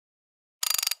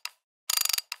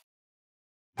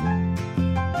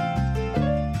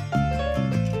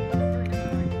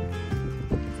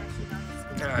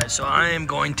So I am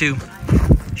going to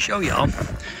show y'all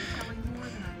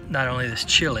not only this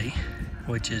chili,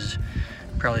 which is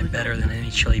probably better than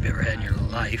any chili you've ever had in your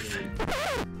life.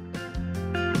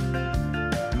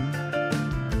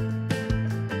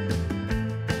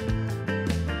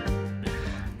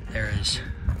 There is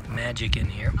magic in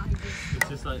here.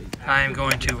 I am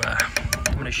going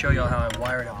to show y'all how I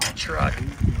wired up my truck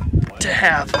to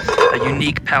have a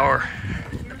unique power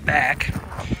in the back.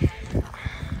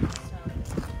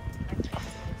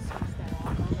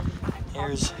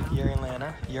 Here's Yuri and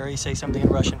Lana. Yuri, say something in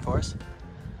Russian for us.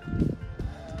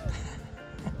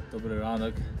 Dobry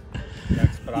ranek.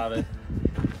 Jak sprawy?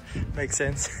 Makes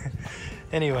sense.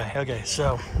 Anyway, okay,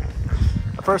 so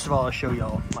first of all, I'll show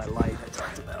y'all my light I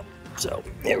talked about. So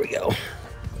here we go.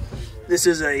 This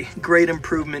is a great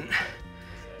improvement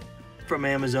from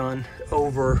Amazon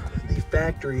over the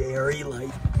factory ARE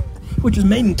light, which was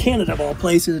made in Canada of all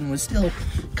places and was still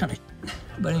kind of,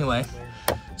 but anyway,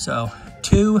 so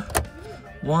 2,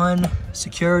 1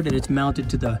 secured, and it's mounted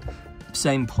to the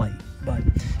same plate. But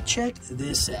check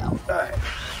this out. All right.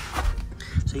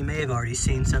 So you may have already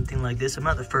seen something like this. I'm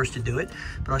not the first to do it,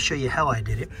 but I'll show you how I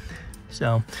did it.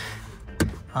 So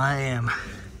I am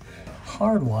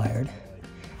hardwired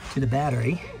to the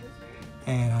battery,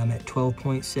 and I'm at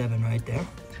 12.7 right there.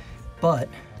 But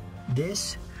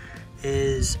this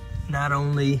is not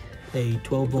only a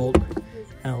 12 volt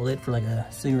outlet for like a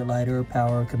cigarette lighter or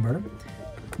power converter,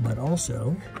 but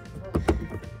also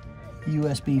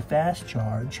USB fast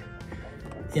charge,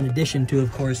 in addition to,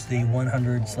 of course, the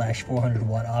 100/400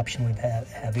 watt option we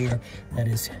have here that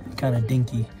is kind of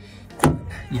dinky.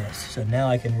 Yes, so now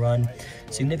I can run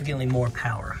significantly more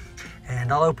power.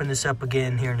 And I'll open this up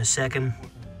again here in a second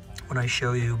when I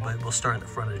show you, but we'll start at the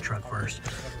front of the truck first.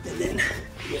 And then,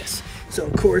 yes, so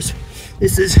of course,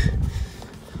 this is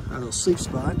our little sleep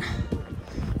spot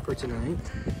for tonight.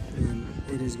 And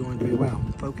it is going to be, wow,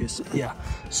 focus, yeah.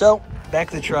 So, back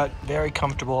of the truck, very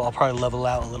comfortable. I'll probably level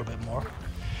out a little bit more.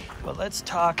 But let's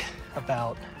talk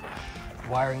about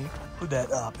wiring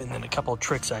that up, and then a couple of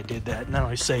tricks I did that not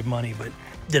only saved money, but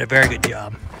did a very good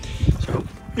job. So,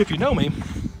 if you know me,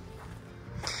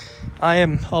 I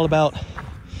am all about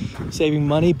saving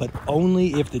money, but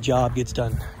only if the job gets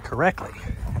done correctly.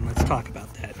 And let's talk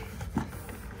about that.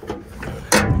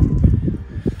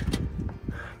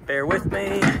 Bear with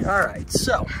me. All right,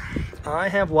 so I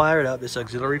have wired up this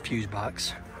auxiliary fuse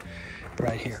box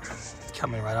right here,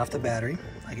 coming right off the battery,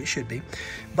 like it should be.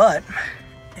 But,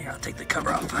 here, I'll take the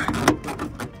cover off.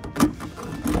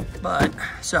 But,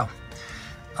 so,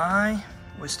 I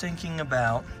was thinking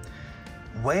about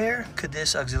where could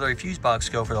this auxiliary fuse box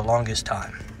go for the longest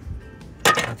time?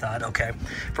 I thought, okay,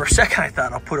 for a second I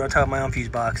thought I'll put it on top of my own fuse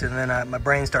box, and then my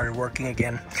brain started working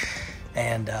again,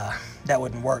 and that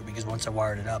wouldn't work because once I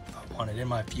wired it up, if I wanted it in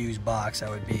my fuse box,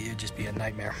 it'd just be a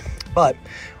nightmare. But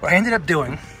what I ended up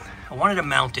doing, I wanted to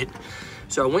mount it,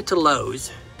 so I went to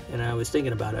Lowe's, and I was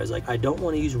thinking about it. I was like, I don't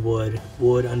want to use wood.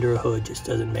 Wood under a hood just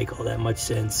doesn't make all that much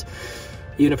sense.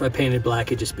 Even if I painted black,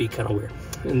 it'd just be kind of weird.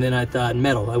 And then I thought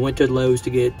metal. I went to Lowe's to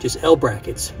get just L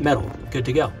brackets, metal, good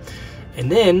to go.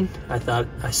 And then I thought,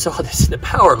 I saw this in the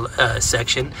power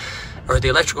section, or the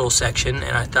electrical section,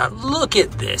 and I thought, look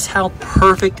at this, how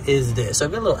perfect is this?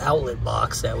 I've got a little outlet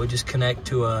box that would just connect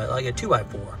to like a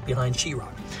 2x4 behind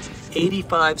sheetrock.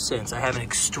 85 cents. I have an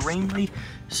extremely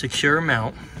secure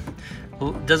mount.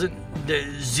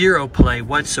 Zero play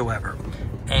whatsoever.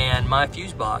 And my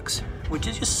fuse box, which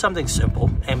is just something simple,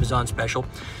 Amazon special,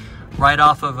 right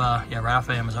off of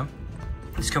Amazon,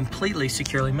 is completely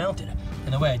securely mounted.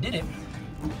 And the way I did it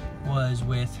was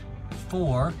with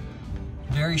 4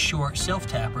 very short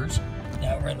self-tappers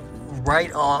that went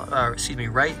right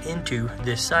into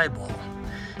this sidewall.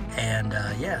 And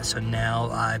yeah, so now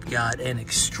I've got an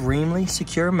extremely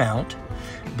secure mount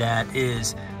that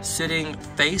is sitting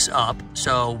face up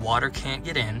so water can't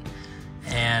get in,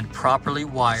 and properly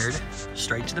wired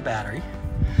straight to the battery.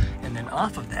 And then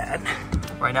off of that,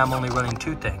 right now I'm only running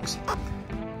 2 things.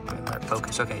 Let that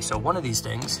focus. Okay, so one of these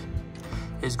things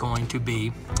is going to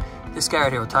be this guy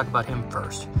right here. We'll talk about him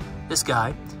first. This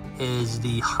guy is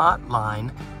the hot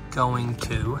line going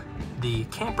to the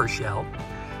camper shell,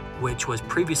 which was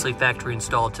previously factory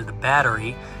installed to the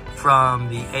battery from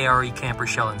the ARE camper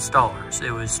shell installers.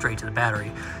 It was straight to the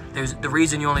battery. There's the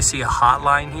reason you only see a hot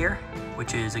line here,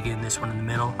 which is again this one in the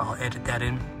middle, I'll edit that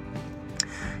in,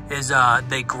 is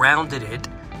they grounded it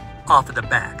off of the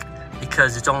back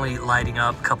because it's only lighting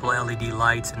up a couple of LED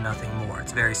lights and nothing more.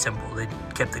 It's very simple. They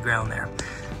kept the ground there.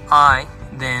 I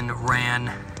then ran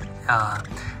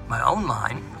my own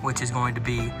line, which is going to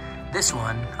be this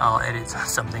one, I'll edit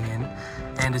something in,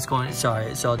 and it's going, sorry,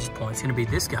 it's all just points. It's gonna be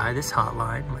this guy, this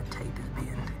hotline. My tape is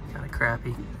being kind of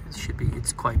crappy. It should be,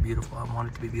 it's quite beautiful. I want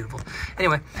it to be beautiful.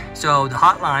 Anyway, so the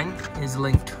hotline is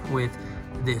linked with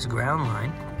this ground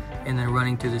line, and then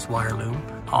running through this wire loom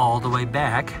all the way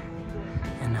back.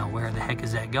 And now where the heck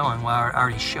is that going? Well, I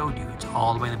already showed you. It's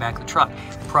all the way in the back of the truck.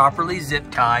 Properly zip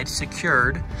tied,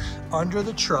 secured under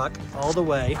the truck all the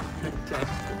way. Okay.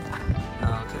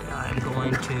 Okay, I'm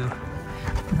going to,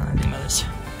 I think of this.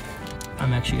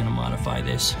 I'm actually gonna modify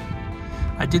this.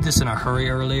 I did this in a hurry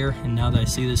earlier, and now that I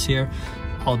see this here,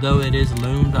 although it is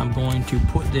loomed, I'm going to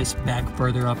put this back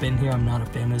further up in here. I'm not a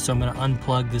fan of this, so I'm gonna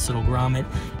unplug this little grommet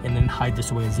and then hide this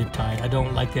away zip tied. I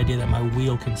don't like the idea that my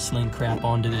wheel can sling crap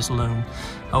onto this loom.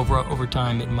 Over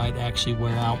time, it might actually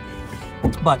wear out.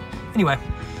 But anyway,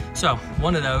 so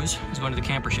one of those is going to the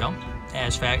camper shell,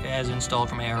 as installed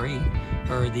from ARE,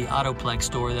 or the Autoplex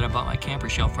store that I bought my camper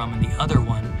shell from, and the other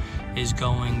one is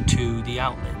going to the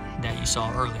outlet that you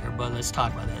saw earlier, but let's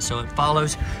talk about that. So it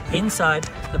follows inside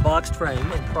the boxed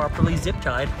frame and properly zip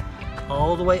tied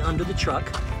all the way under the truck.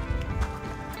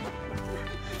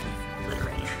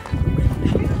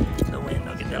 The wind,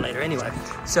 I'll get there later. Anyway,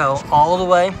 so all the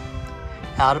way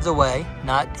out of the way,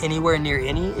 not anywhere near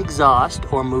any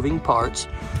exhaust or moving parts,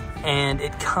 and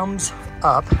it comes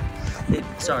up, it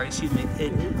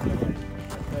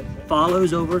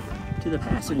follows over to the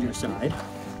passenger side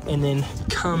and then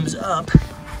comes up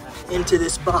into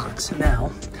this box.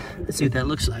 Now, let's see what that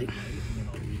looks like.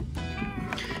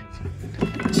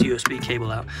 This USB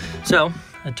cable out. So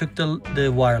I took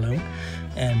the wire loom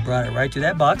and brought it right to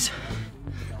that box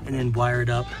and then wired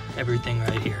up everything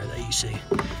right here that you see.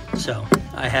 So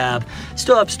I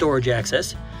still have storage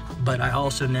access, but I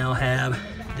also now have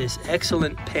this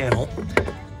excellent panel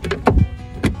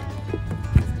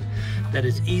that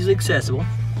is easily accessible,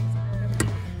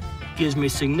 gives me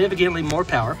significantly more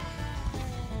power,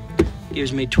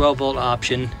 gives me 12-volt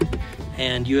option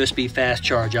and USB fast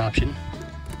charge option.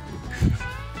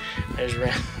 There's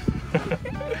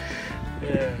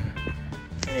yeah.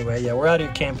 Anyway, yeah, we're out here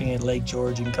camping at Lake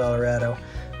George in Colorado.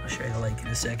 I'll show you the lake in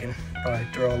a second. Probably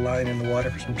throw a line in the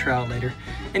water for some trout later.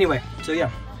 Anyway, so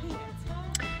yeah,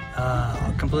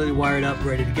 completely wired up,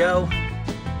 ready to go.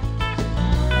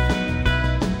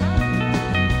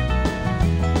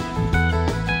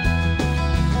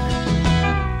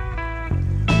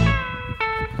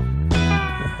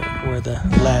 The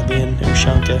lab in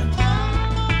Ushanka